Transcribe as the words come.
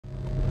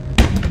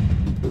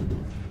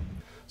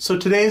So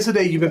today is the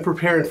day you've been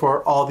preparing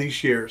for all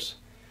these years.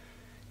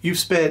 You've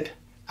spent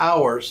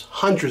hours,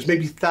 hundreds,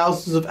 maybe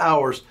thousands of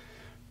hours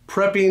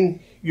prepping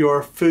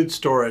your food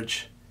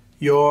storage,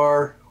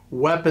 your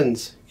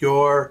weapons,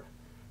 your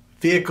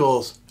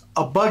vehicles,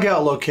 a bug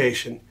out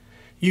location.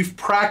 You've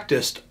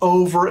practiced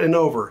over and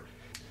over.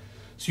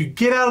 So you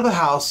get out of the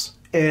house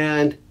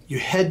and you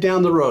head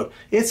down the road.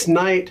 It's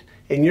night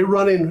and you're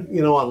running,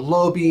 on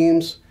low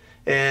beams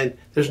and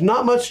there's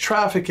not much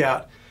traffic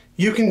out.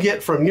 You can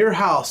get from your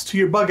house to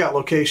your bug out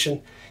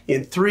location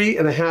in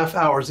 3.5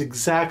 hours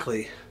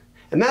exactly.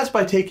 And that's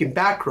by taking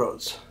back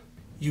roads.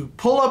 You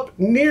pull up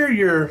near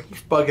your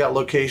bug out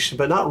location,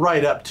 but not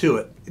right up to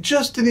it,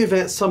 just in the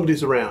event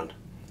somebody's around.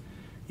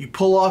 You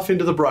pull off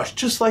into the brush,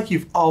 just like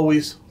you've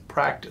always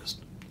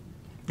practiced.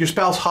 Your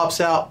spouse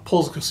hops out,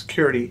 pulls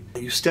security.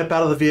 You step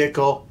out of the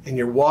vehicle and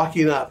you're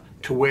walking up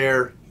to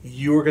where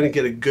you are going to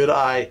get a good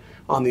eye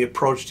on the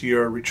approach to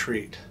your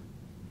retreat.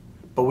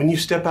 But when you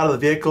step out of the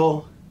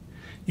vehicle,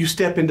 you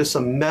step into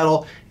some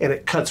metal and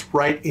it cuts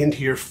right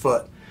into your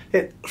foot.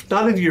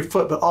 Not into your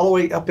foot, but all the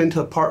way up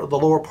into the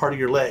lower part of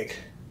your leg.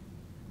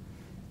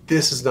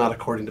 This is not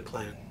according to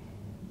plan.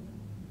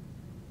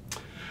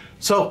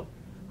 So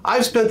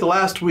I've spent the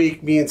last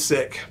week being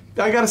sick.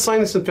 I got a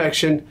sinus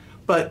infection,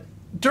 but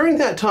during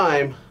that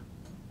time,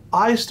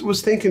 I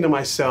was thinking to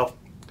myself,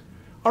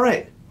 all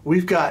right,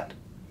 we've got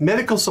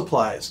medical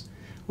supplies.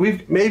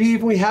 Maybe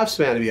even we have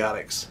some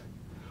antibiotics,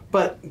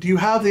 but do you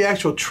have the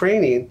actual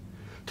training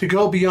to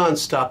go beyond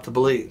stop the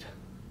bleed?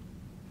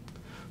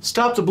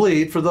 Stop the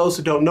bleed, for those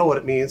who don't know what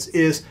it means,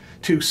 is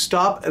to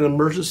stop an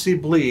emergency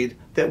bleed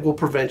that will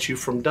prevent you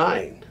from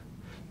dying.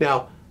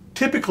 Now,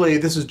 typically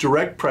this is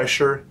direct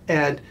pressure,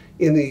 and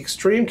in the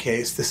extreme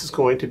case, this is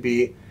going to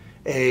be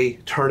a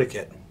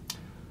tourniquet.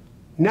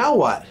 Now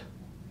what?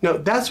 Now,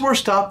 that's where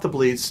stop the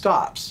bleed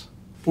stops.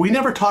 We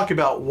never talk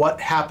about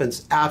what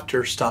happens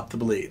after stop the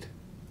bleed.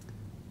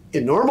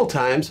 In normal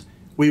times,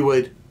 we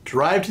would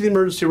drive to the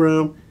emergency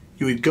room,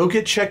 you would go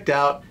get checked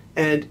out,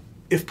 and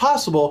if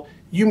possible,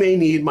 you may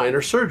need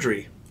minor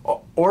surgery,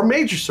 or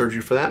major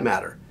surgery for that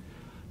matter,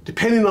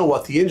 depending on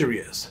what the injury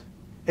is.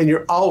 And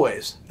you're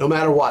always, no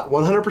matter what,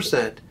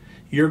 100%,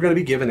 you're going to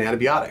be given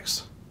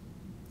antibiotics.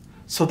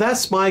 So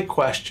that's my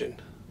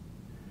question.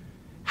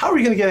 How are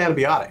you going to get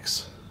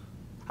antibiotics?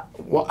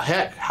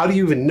 Heck, how do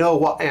you even know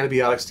what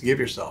antibiotics to give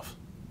yourself?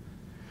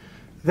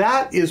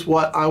 That is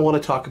what I want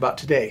to talk about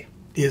today,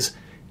 is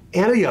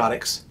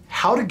antibiotics,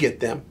 how to get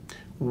them,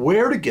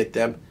 where to get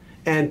them,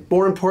 and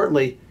more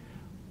importantly,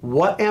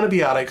 what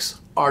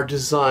antibiotics are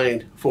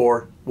designed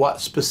for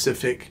what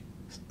specific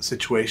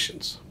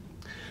situations.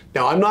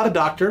 Now, I'm not a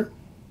doctor.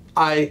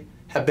 I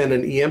have been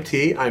an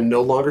EMT. I'm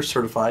no longer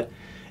certified.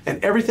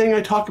 And everything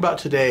I talk about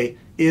today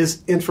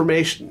is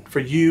information for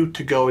you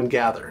to go and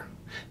gather.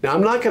 Now,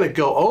 I'm not going to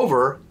go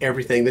over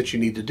everything that you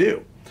need to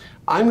do.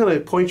 I'm going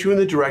to point you in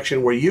the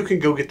direction where you can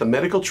go get the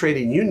medical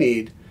training you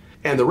need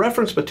and the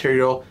reference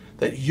material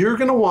that you're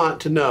going to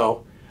want to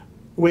know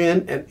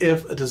when and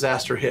if a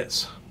disaster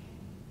hits.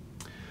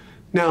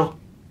 Now,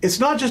 it's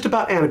not just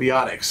about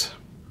antibiotics.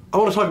 I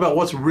want to talk about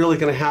what's really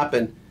going to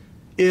happen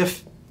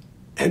if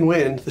and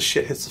when the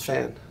shit hits the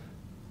fan.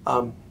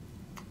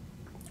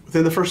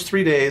 Within the first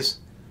 3 days,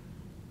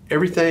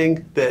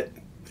 everything that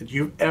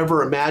you've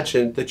ever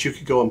imagined that you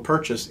could go and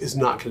purchase is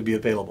not going to be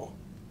available.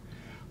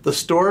 The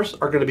stores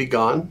are going to be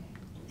gone.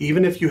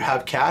 Even if you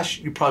have cash,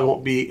 you probably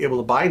won't be able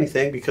to buy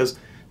anything because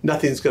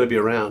nothing's going to be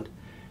around.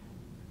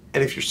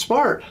 And if you're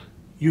smart,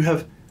 you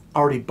have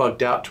already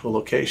bugged out to a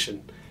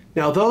location.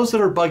 Now, those that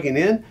are bugging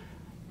in,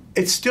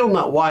 it's still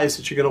not wise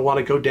that you're going to want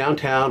to go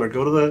downtown or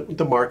go to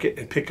the market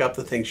and pick up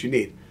the things you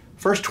need.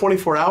 First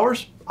 24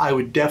 hours, I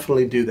would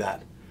definitely do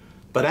that.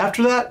 But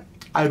after that,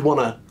 I'd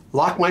want to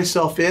lock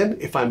myself in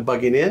if I'm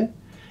bugging in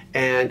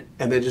and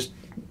then just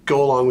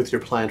go along with your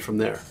plan from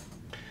there.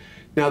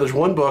 Now, there's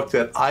one book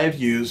that I have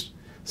used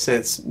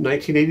since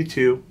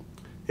 1982.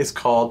 It's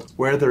called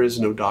Where There Is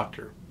No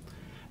Doctor.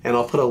 And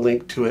I'll put a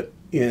link to it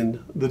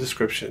in the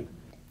description.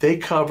 They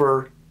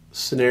cover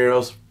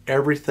scenarios,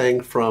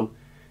 everything from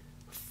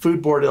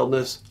foodborne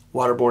illness,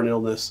 waterborne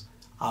illness,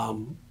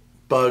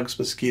 bugs,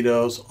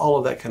 mosquitoes, all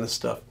of that kind of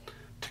stuff,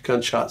 to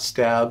gunshot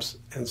stabs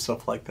and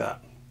stuff like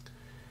that.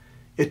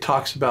 It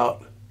talks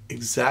about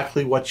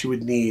exactly what you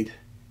would need,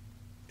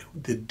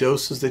 the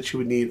doses that you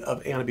would need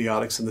of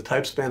antibiotics and the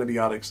types of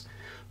antibiotics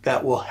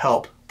that will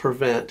help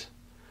prevent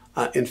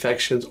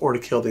infections or to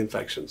kill the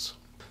infections.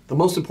 The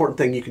most important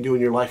thing you can do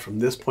in your life from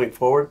this point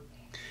forward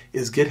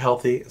is get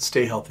healthy and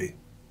stay healthy.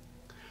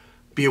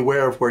 Be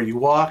aware of where you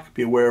walk,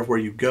 be aware of where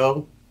you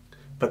go,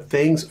 but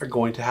things are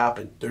going to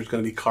happen. There's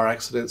going to be car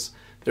accidents,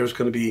 there's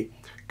going to be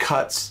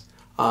cuts,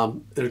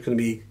 there's going to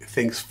be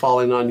things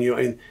falling on you.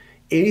 I mean,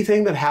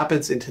 anything that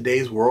happens in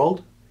today's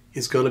world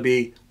is going to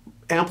be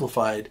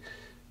amplified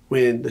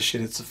when the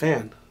shit hits the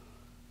fan.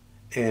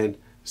 And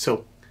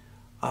so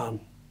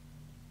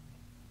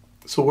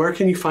where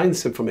can you find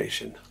this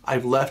information?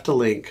 I've left a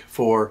link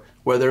for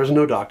Where There Is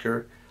No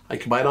Doctor. I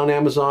can buy it on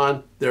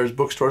Amazon. There's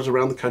bookstores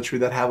around the country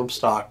that have them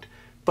stocked.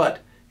 But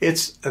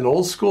It's an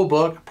old school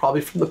book,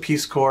 probably from the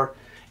Peace Corps,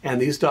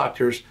 and these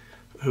doctors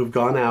who've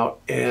gone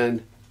out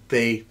and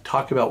they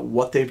talk about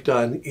what they've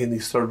done in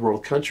these third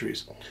world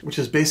countries, which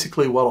is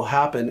basically what will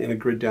happen in a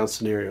grid down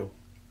scenario.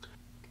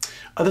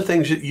 Other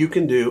things that you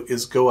can do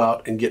is go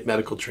out and get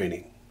medical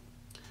training.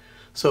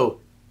 So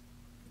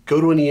go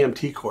to an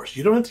EMT course.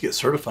 You don't have to get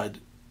certified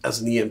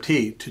as an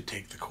EMT to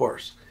take the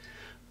course.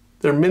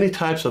 There are many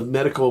types of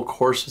medical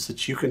courses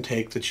that you can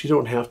take that you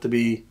don't have to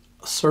be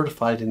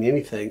certified in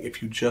anything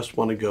if you just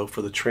want to go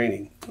for the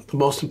training. The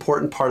most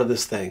important part of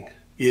this thing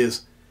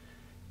is,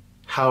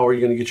 how are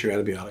you going to get your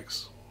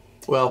antibiotics?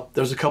 Well,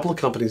 there's a couple of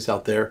companies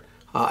out there.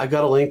 I've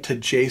got a link to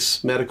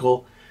Jace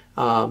Medical.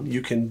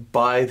 You can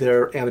buy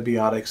their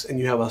antibiotics and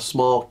you have a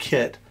small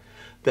kit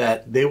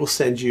that they will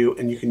send you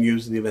and you can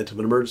use in the event of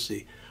an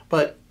emergency.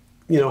 But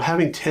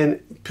having 10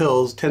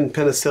 pills, 10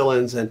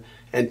 penicillins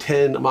and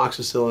 10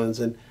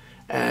 amoxicillins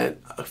and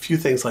a few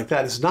things like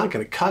that is not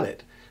going to cut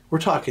it. We're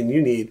talking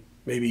you need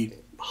maybe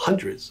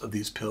hundreds of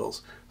these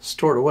pills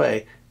stored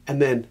away,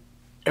 and then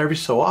every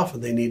so often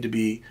they need to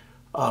be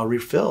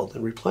refilled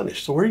and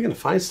replenished. So where are you going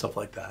to find stuff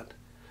like that?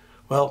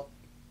 Well,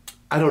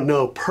 I don't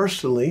know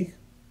personally,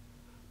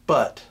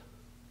 but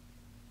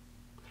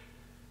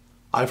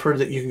I've heard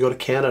that you can go to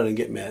Canada and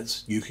get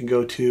meds. You can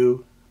go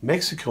to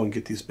Mexico and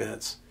get these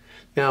meds.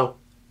 Now,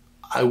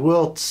 I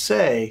will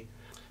say,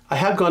 I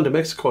have gone to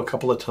Mexico a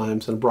couple of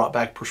times and brought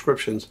back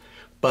prescriptions,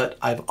 but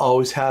I've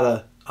always had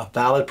a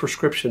valid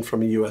prescription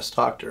from a U.S.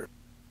 doctor.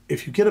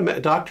 If you get a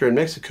doctor in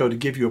Mexico to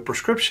give you a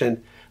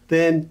prescription,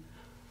 then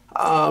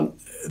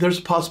there's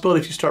a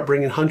possibility if you start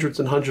bringing hundreds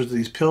and hundreds of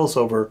these pills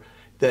over,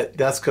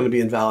 that's going to be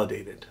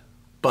invalidated.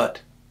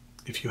 But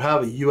if you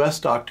have a U.S.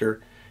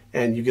 doctor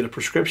and you get a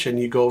prescription,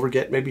 you go over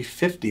get maybe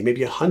 50,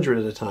 maybe 100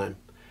 at a time,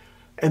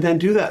 and then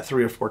do that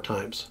 3 or 4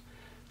 times.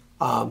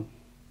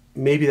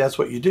 Maybe that's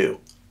what you do.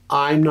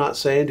 I'm not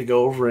saying to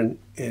go over and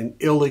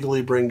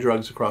illegally bring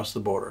drugs across the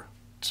border.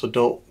 So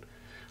don't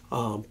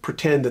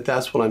pretend that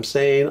that's what I'm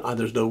saying.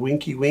 There's no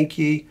winky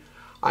winky.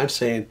 I'm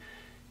saying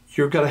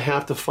you're going to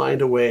have to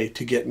find a way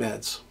to get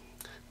meds.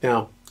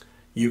 Now,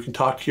 you can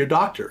talk to your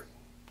doctor.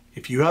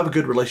 If you have a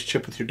good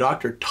relationship with your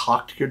doctor,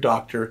 talk to your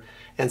doctor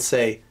and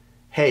say,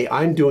 hey,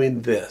 I'm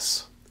doing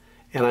this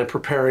and I'm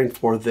preparing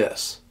for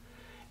this.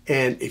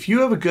 And if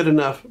you have a good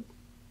enough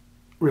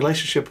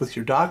relationship with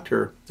your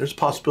doctor, there's a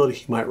possibility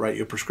he might write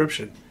you a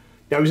prescription.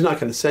 Now, he's not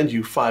going to send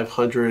you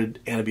 500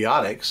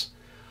 antibiotics,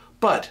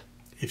 but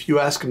if you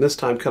ask him this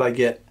time, could I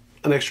get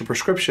an extra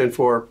prescription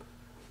for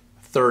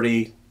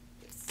 30,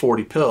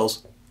 40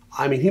 pills,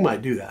 he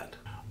might do that.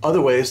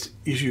 Other ways,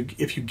 if you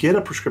get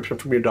a prescription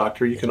from your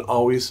doctor, you can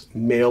always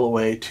mail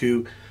away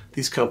to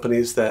these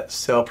companies that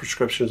sell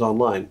prescriptions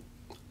online.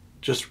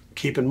 Just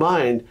keep in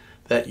mind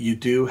that you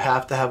do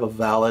have to have a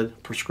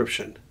valid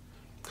prescription.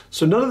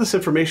 So none of this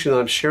information that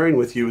I'm sharing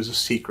with you is a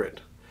secret,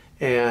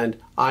 and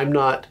I'm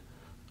not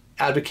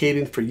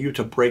advocating for you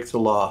to break the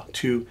law,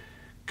 to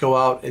go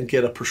out and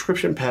get a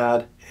prescription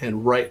pad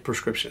and write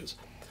prescriptions.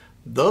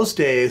 Those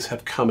days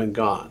have come and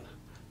gone.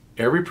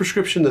 Every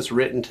prescription that's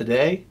written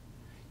today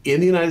in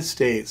the United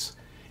States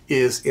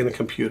is in a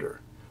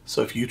computer.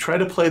 So if you try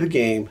to play the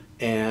game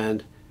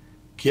and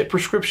get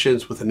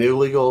prescriptions with an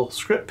illegal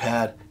script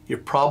pad, you're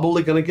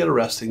probably going to get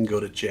arrested and go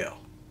to jail.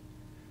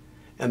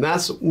 And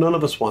none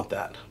of us want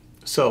that.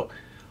 So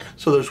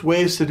there's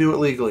ways to do it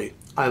legally,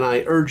 and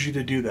I urge you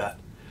to do that.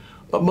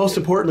 But most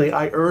importantly,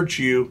 I urge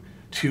you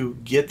to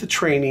get the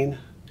training,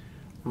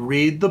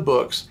 read the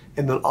books,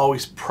 and then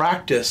always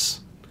practice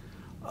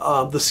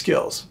the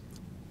skills.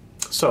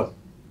 So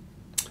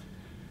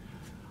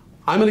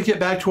I'm going to get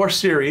back to our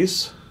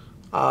series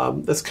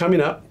that's coming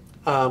up.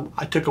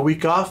 I took a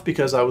week off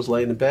because I was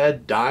laying in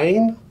bed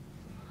dying.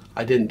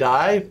 I didn't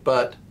die,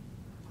 but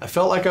I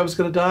felt like I was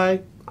going to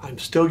die. I'm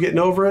still getting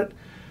over it,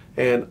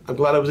 and I'm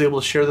glad I was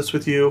able to share this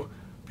with you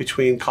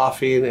between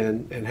coughing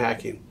and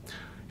hacking.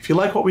 If you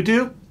like what we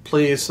do,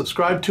 please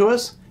subscribe to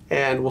us,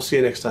 and we'll see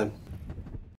you next time.